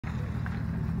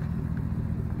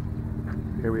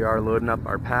Here we are loading up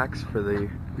our packs for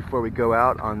before we go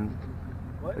out on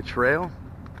the trail.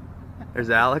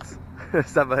 There's Alex.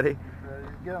 What's up, buddy? Ready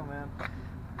to go, man.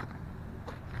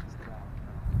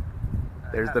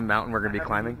 There's the mountain we're gonna be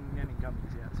climbing. I haven't eaten any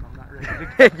gummies yet, so I'm not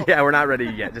ready to go. Yeah, we're not ready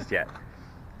yet, just yet.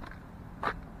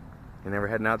 And then we're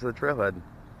heading out to the trailhead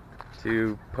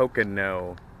to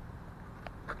Pohono.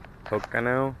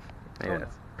 Pohono?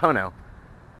 Yes. Pohono.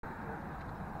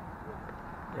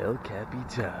 El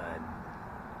Capitan.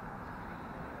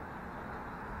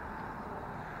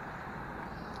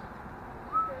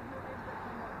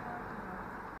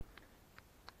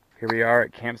 Here we are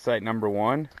at campsite number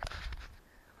 1.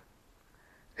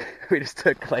 We just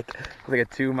took like a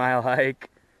 2-mile hike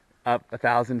up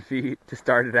 1,000 feet to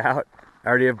start it out. I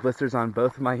already have blisters on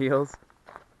both of my heels,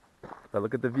 but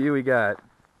look at the view we got.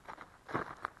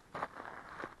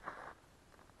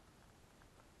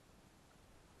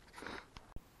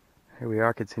 Here we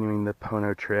are continuing the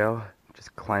Pohono Trail.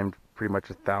 Just climbed pretty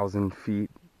much 1,000 feet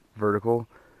vertical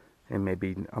and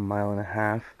maybe 1.5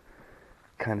 miles.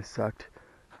 Kind of sucked.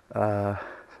 So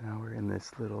now we're in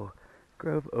this little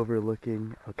grove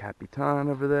overlooking El Capitan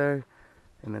over there,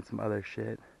 and then some other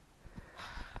shit.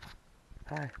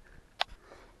 Hi.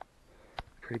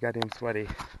 Pretty goddamn sweaty.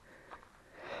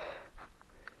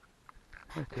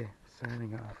 Okay,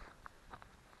 signing off.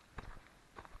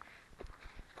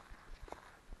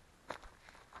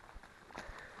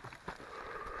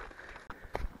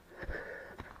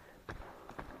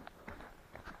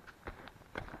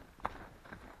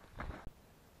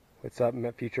 What's up,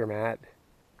 future Matt?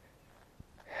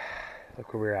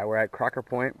 Look where we're at. We're at Crocker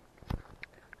Point. If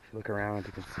you look around,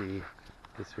 you can see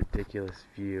this ridiculous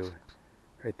view.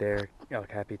 Right there, El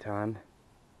Capitan.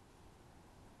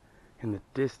 In the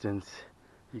distance,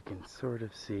 you can sort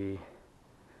of see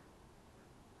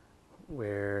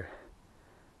where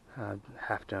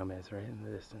Half Dome is, right in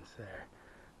the distance there.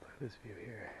 Look at this view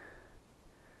here.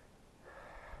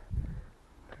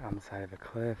 On the side of a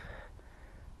cliff.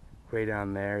 Way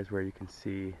down there is where you can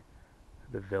see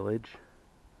the village.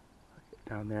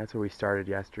 Down there, that's where we started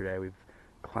yesterday. We've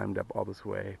climbed up all this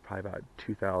way, probably about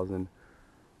 2,000,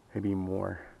 maybe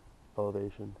more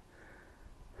elevation.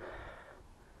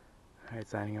 Alright,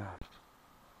 signing off.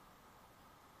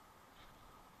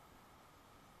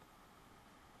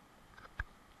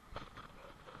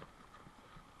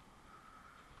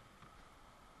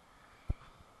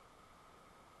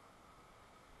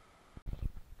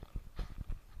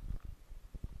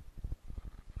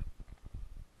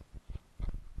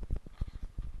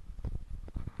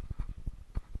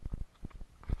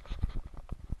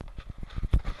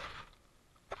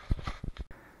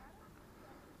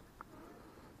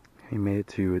 We made it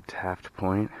to Taft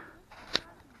Point.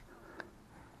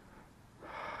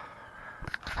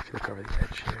 If you look over the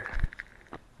edge here,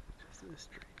 just a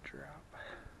straight drop.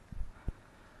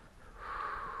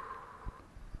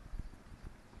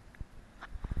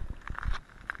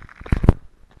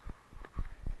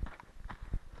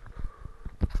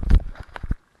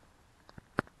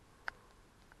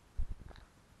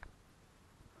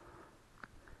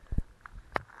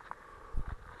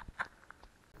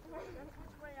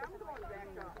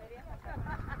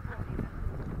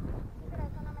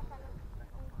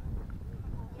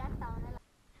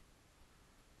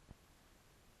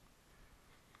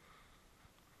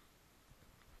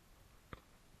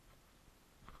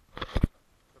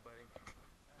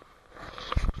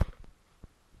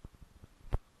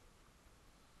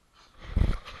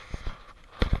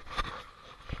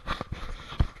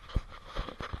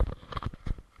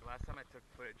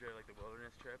 Footage of like the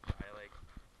wilderness trip, I like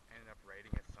ended up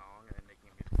writing a song and then making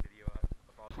a music video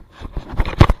of all.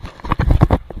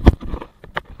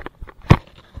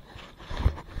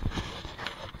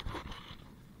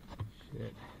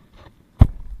 Shit.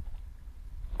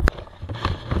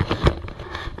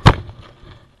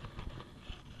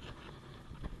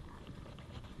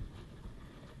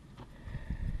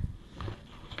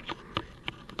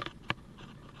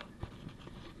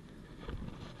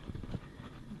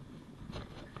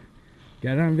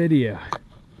 Got it on video.